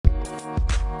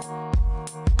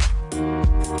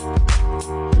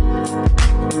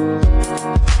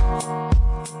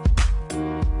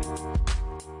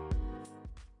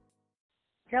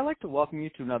welcome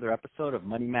you to another episode of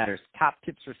Money Matters Top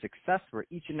Tips for Success, where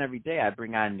each and every day I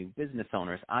bring on new business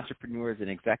owners, entrepreneurs, and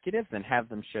executives and have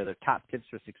them share their top tips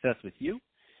for success with you.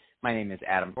 My name is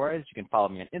Adam Torres. You can follow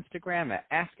me on Instagram at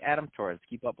AskAdamTorres.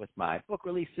 Keep up with my book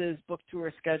releases, book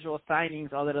tour schedule,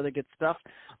 signings, all that other good stuff.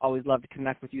 Always love to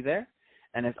connect with you there.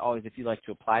 And as always, if you'd like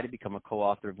to apply to become a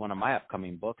co-author of one of my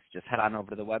upcoming books, just head on over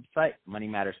to the website,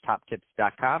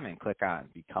 moneymatterstoptips.com, and click on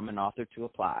Become an Author to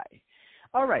apply.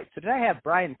 All right, so today I have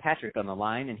Brian Patrick on the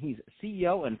line, and he's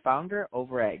CEO and founder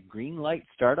over at Greenlight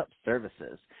Startup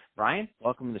Services. Brian,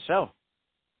 welcome to the show.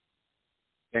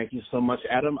 Thank you so much,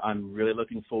 Adam. I'm really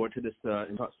looking forward to this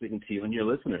and speaking to you and your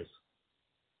listeners.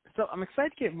 So I'm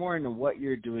excited to get more into what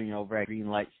you're doing over at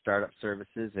Greenlight Startup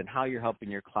Services and how you're helping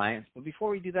your clients. But before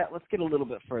we do that, let's get a little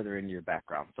bit further into your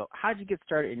background. So how did you get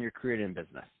started in your career in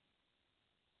business?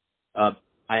 I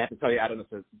have to tell you, Adam,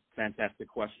 it's a fantastic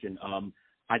question.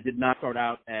 I did not start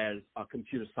out as a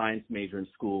computer science major in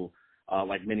school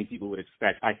like many people would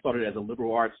expect. I started as a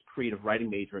liberal arts creative writing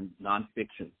major in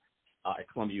nonfiction at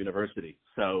Columbia University.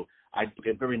 So I took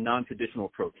a very non-traditional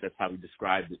approach. That's how we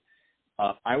described it.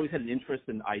 I always had an interest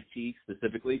in IT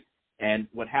specifically, and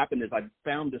what happened is I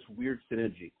found this weird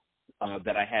synergy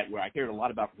that I had where I cared a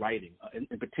lot about writing,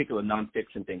 in particular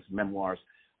nonfiction things, memoirs,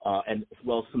 and as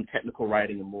well as some technical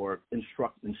writing and more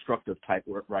instructive type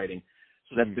work writing.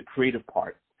 So that's the creative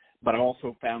part. But I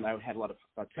also found I had a lot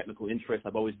of technical interest.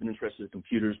 I've always been interested in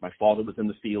computers. My father was in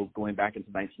the field going back into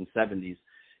the 1970s.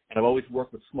 And I've always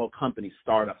worked with small companies,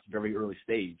 startups, very early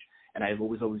stage. And I've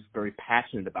always very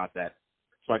passionate about that.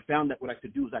 So I found that what I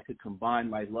could do is I could combine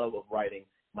my love of writing,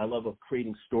 my love of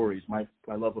creating stories, my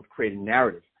love of creating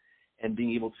narrative, and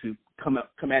being able to come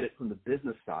at it from the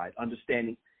business side,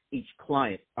 understanding each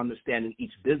client, understanding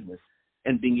each business,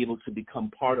 and being able to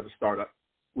become part of a startup,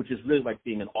 which is really like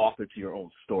being an author to your own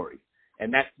story.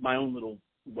 And that's my own little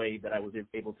way that I was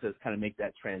able to kind of make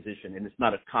that transition. And it's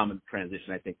not a common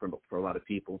transition, I think, for a lot of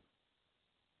people.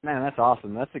 Man, that's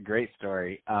awesome. That's a great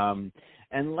story.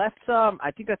 And let's, I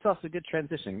think that's also a good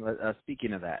transition.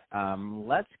 Speaking of that,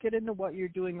 let's get into what you're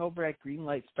doing over at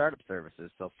Greenlight Startup Services.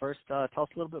 So first, tell us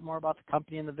a little bit more about the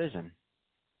company and the vision.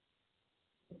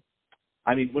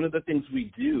 I mean, one of the things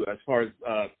we do as far as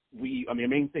the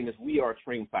main thing is we are a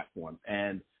training platform.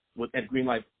 And at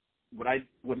Greenlight,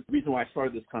 the reason why I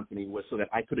started this company was so that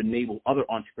I could enable other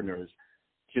entrepreneurs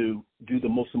to do the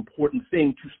most important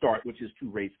thing to start, which is to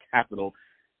raise capital,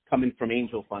 coming from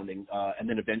angel funding and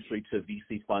then eventually to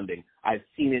VC funding. I've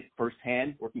seen it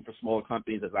firsthand working for smaller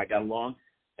companies as I got along.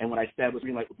 And when I established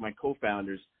Greenlight with my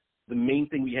co-founders, the main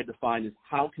thing we had to find is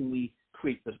how can we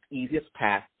create the easiest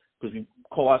path, because we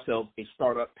call ourselves a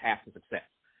startup path to success.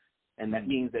 And that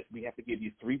means that we have to give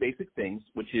you three basic things,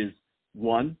 which is,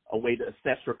 one, a way to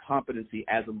assess your competency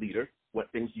as a leader,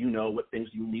 what things you know, what things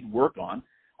you need work on.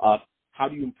 How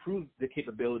do you improve the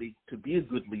capability to be a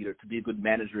good leader, to be a good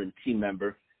manager and team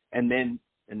member? And then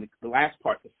the last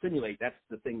part, to simulate, that's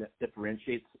the thing that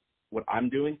differentiates what I'm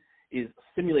doing, is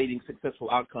simulating successful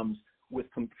outcomes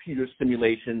with computer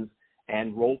simulations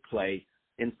and role play.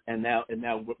 And now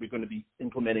what we're going to be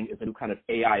implementing is a new kind of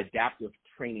AI adaptive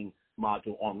training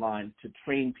module online to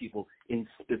train people in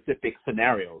specific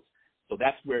scenarios. So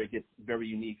that's where it gets very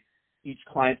unique. Each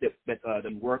client that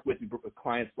we work with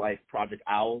clients like Project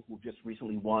Owl, who just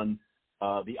recently won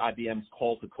the IBM's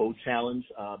Call to Code Challenge.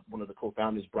 One of the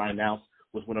co-founders, Brian Naus,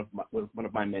 was one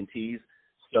of my mentees.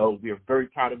 So we are very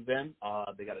proud of them.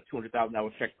 They got a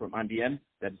 $200,000 check from IBM.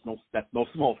 That's no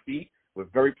small feat. We're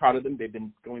very proud of them. They've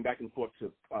been going back and forth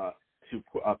to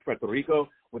Puerto Rico,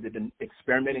 where they've been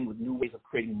experimenting with new ways of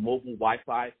creating mobile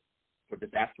Wi-Fi for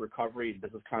disaster recovery and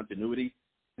business continuity.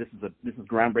 This is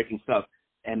groundbreaking stuff.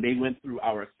 And they went through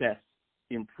our assess,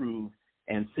 improve,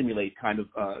 and simulate kind of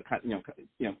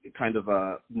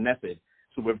method.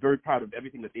 So we're very proud of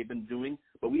everything that they've been doing.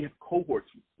 But we have cohorts.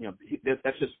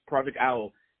 That's just Project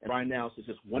Owl, and Brian Naus is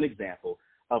just one example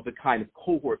of the kind of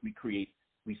cohort we create.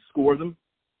 We score them.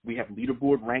 We have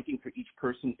leaderboard ranking for each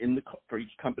person for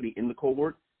each company in the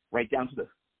cohort, right down to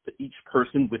each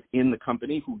person within the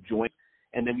company who joined,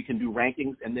 and then we can do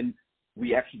rankings, and then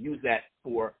we actually use that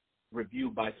for review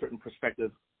by certain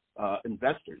prospective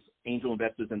investors, angel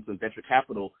investors, and some venture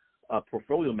capital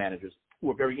portfolio managers who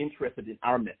are very interested in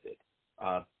our method.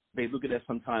 They look at us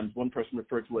sometimes. One person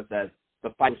referred to us as the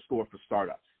FICO score for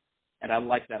startups, and I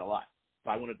like that a lot. So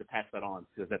I wanted to pass that on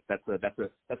because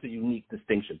that's a unique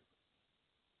distinction.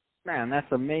 Man,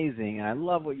 that's amazing, and I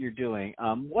love what you're doing.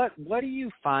 What do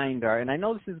you find are, and I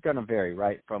know this is going to vary,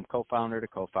 right, from co-founder to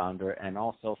co-founder and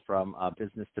also from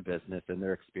business to business and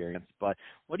their experience, but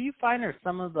what do you find are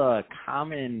some of the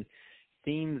common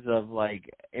themes of like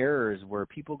errors where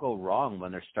people go wrong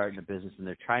when they're starting a business and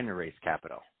they're trying to raise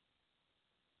capital?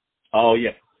 Oh,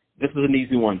 yeah. This is an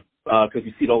easy one because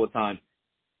you see it all the time.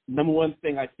 Number one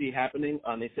thing I see happening,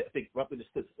 they say, I think roughly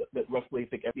I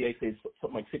think FBA says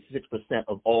something like 66%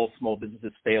 of all small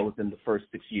businesses fail within the first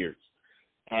 6 years.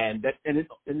 And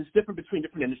it's different between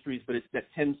different industries, but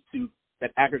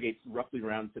that aggregates roughly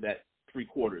around to that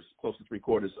close to three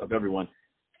quarters of everyone.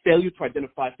 Failure to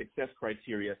identify success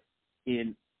criteria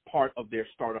in part of their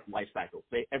startup life cycle.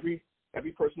 Every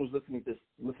person who's listening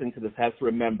to this has to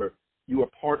remember you are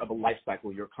part of a life cycle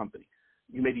of your company.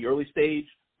 You may be early stage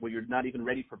where you're not even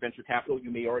ready for venture capital. You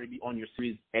may already be on your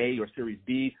Series A or Series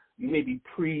B. You may be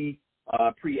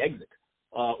pre-exit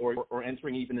or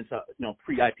entering even into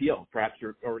pre-IPO. Perhaps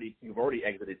you've already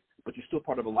exited, but you're still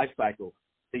part of a life cycle.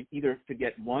 They either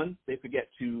forget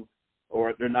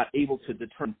or they're not able to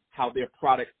determine how their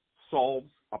product solves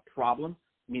a problem,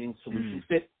 meaning solution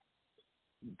fit.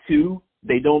 Two,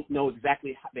 they don't know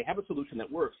exactly how, they have a solution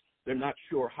that works. They're not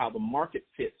sure how the market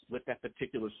fits with that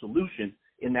particular solution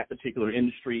in that particular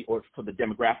industry or for the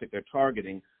demographic they're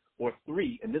targeting. Or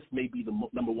three, and this may be the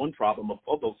number one problem of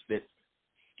all those fits,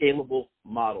 scalable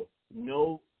model.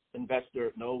 No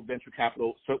investor, no venture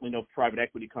capital, certainly no private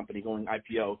equity company going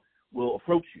IPO will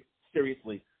approach you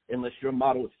seriously unless your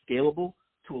model is scalable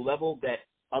to a level that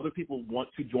other people want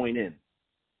to join in.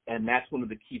 And that's one of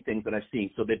the key things that I've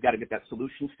seen. So they've got to get that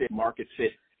solution fit, market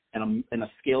fit, and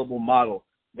a scalable model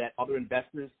that other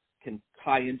investors can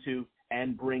tie into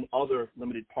and bring other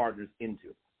limited partners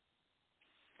into.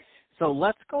 So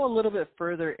let's go a little bit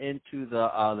further into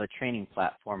the training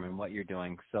platform and what you're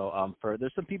doing. So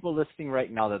there's some people listening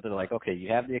right now that they're like, okay, you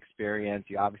have the experience,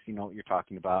 you obviously know what you're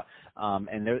talking about,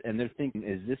 and they're thinking,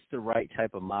 is this the right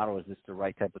type of model? Is this the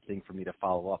right type of thing for me to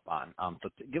follow up on? So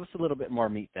give us a little bit more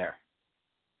meat there.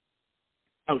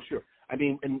 Oh, sure. I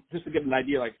mean, and just to give an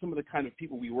idea, like some of the kind of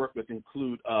people we work with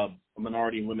include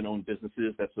minority and women-owned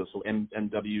businesses. That's so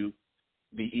MWBEs.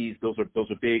 Those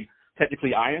are big.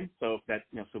 Technically, I am. So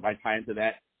so I tie into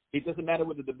that. It doesn't matter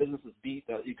whether the business is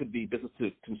it could be business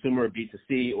to consumer,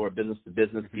 B2C, or business to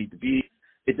business, B2B.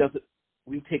 It doesn't.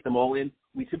 We take them all in.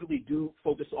 We typically do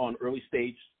focus on early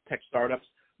stage tech startups,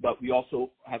 but we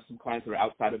also have some clients that are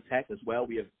outside of tech as well.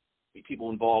 We have people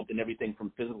involved in everything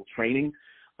from physical training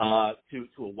to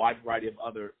a wide variety of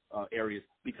other areas,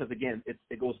 because again,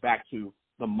 it goes back to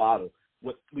the model.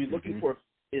 What we're looking for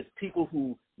is people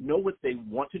who know what they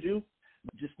want to do,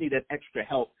 but just need that extra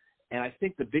help. And I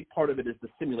think the big part of it is the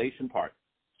simulation part.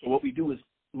 So what we do is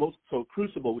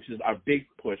Crucible, which is our big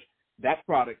push, that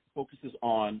product focuses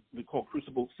on, we call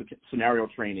Crucible scenario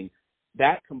training.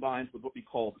 That combines with what we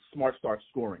call Smart Start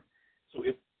scoring. So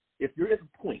if you're at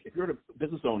a point, if you're a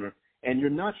business owner and you're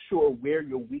not sure where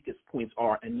your weakest points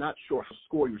are and not sure how to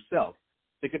score yourself,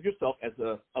 think of yourself as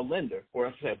a lender, or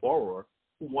I should say a borrower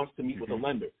who wants to meet with a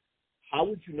lender. How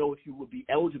would you know if you would be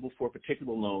eligible for a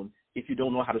particular loan if you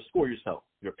don't know how to score yourself,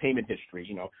 your payment history?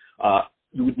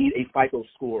 You would need a FICO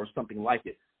score or something like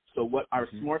it. So what our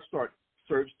Smart Start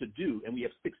serves to do, and we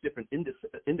have 6 different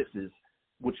indices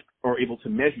which are able to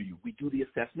measure you. We do the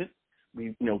assessment.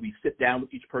 We sit down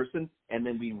with each person, and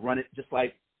then we run it just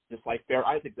like Fair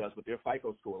Isaac does with their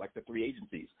FICO score, like the 3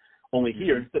 agencies. Only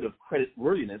here, instead of credit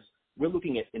worthiness, we're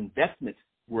looking at investment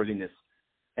worthiness.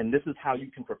 And this is how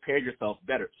you can prepare yourself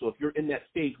better. So if you're in that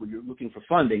stage where you're looking for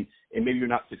funding and maybe you're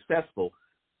not successful,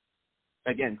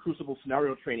 again, Crucible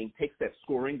scenario training takes that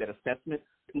scoring, that assessment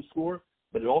score,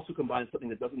 but it also combines something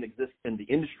that doesn't exist in the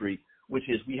industry, which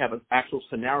is we have an actual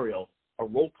scenario, a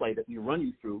role play that we run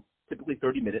you through, typically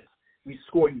 30 minutes. We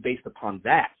score you based upon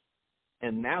that.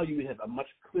 And now you have a much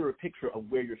clearer picture of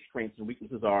where your strengths and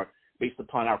weaknesses are based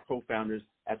upon our co-founders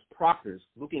as proctors.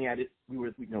 Looking at it,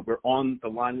 we're on the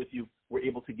line with you. We're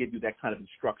able to give you that kind of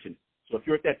instruction. So if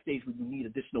you're at that stage where you need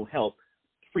additional help,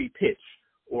 pre-pitch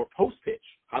or post-pitch,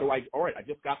 all right, I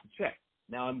just got the check.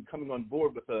 Now I'm coming on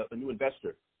board with a new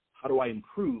investor. How do I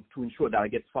improve to ensure that I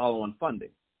get follow-on funding?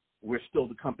 We're still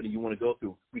the company you want to go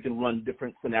through. We can run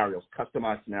different scenarios,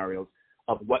 customized scenarios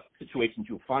of what situations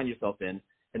you'll find yourself in,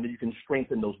 and then you can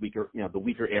strengthen those the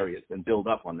weaker areas and build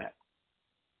up on that.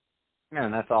 Man,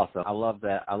 that's awesome. I love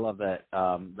that. I love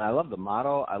the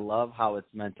model. I love how it's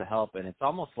meant to help, and it's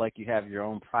almost like you have your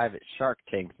own private Shark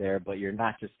Tank there, but you're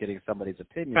not just getting somebody's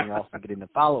opinion. You're also getting the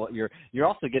follow-up. You're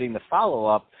also getting the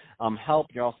follow-up help.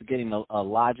 You're also getting a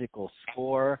logical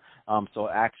score, so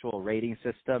actual rating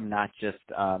system, not just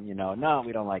no,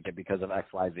 we don't like it because of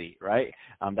XYZ, right?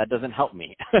 That doesn't help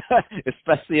me,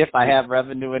 especially if I have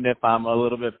revenue and if I'm a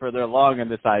little bit further along in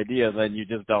this idea, then you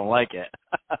just don't like it.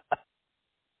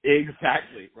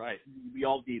 Exactly, right. We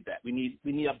all need that. We need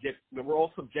we're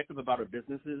all subjective about our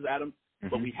businesses, Adam,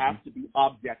 but we have to be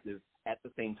objective at the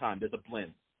same time. There's a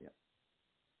blend. Yeah.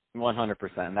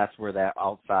 100%. That's where that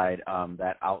outside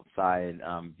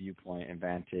viewpoint and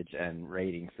vantage and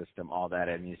rating system, all that.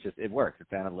 I mean, it works.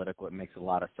 It's analytical. It makes a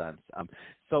lot of sense.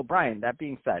 So Brian, that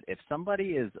being said, if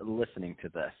somebody is listening to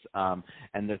this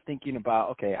and they're thinking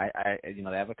about, okay,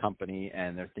 they have a company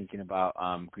and they're thinking about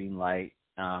Greenlight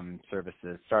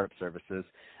services, startup services,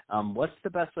 what's the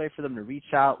best way for them to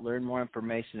reach out, learn more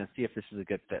information, and see if this is a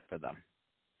good fit for them?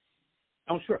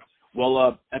 Oh, sure.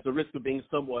 Well, at the risk of being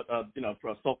somewhat,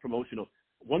 self-promotional,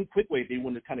 one quick way if they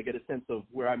want to kind of get a sense of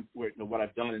what I've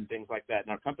done and things like that,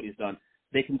 and our company's done,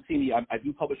 they can see me. I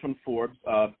do publish on Forbes.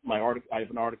 I have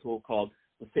an article called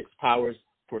 "The 6 Powers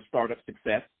for Startup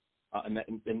Success," and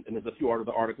there's a few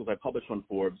other articles I publish on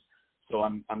Forbes. So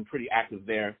I'm pretty active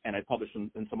there, and I publish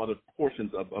in some other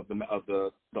portions of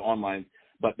the online.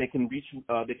 But they can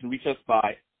reach us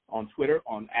on Twitter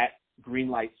at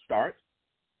GreenlightStart.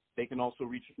 They can also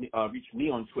reach me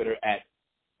on Twitter at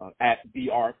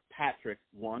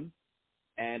drpatrick1,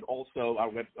 and also our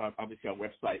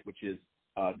website, which is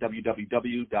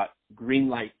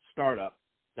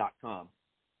www.greenlightstartup.com.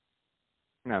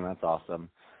 Man, that's awesome.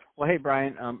 Well, hey,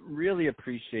 Brian, really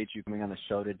appreciate you coming on the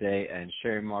show today and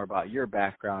sharing more about your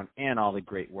background and all the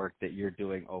great work that you're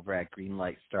doing over at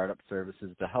Greenlight Startup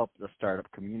Services to help the startup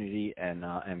community and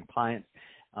clients.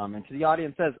 And to the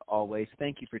audience, as always,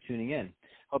 thank you for tuning in.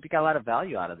 Hope you got a lot of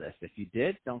value out of this. If you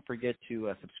did, don't forget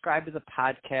to subscribe to the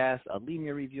podcast, leave me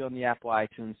a review on the Apple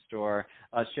iTunes Store,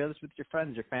 share this with your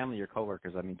friends, your family, your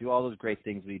coworkers. I mean, do all those great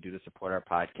things we do to support our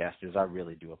podcasters. I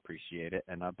really do appreciate it.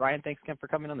 And Brian, thanks again for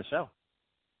coming on the show.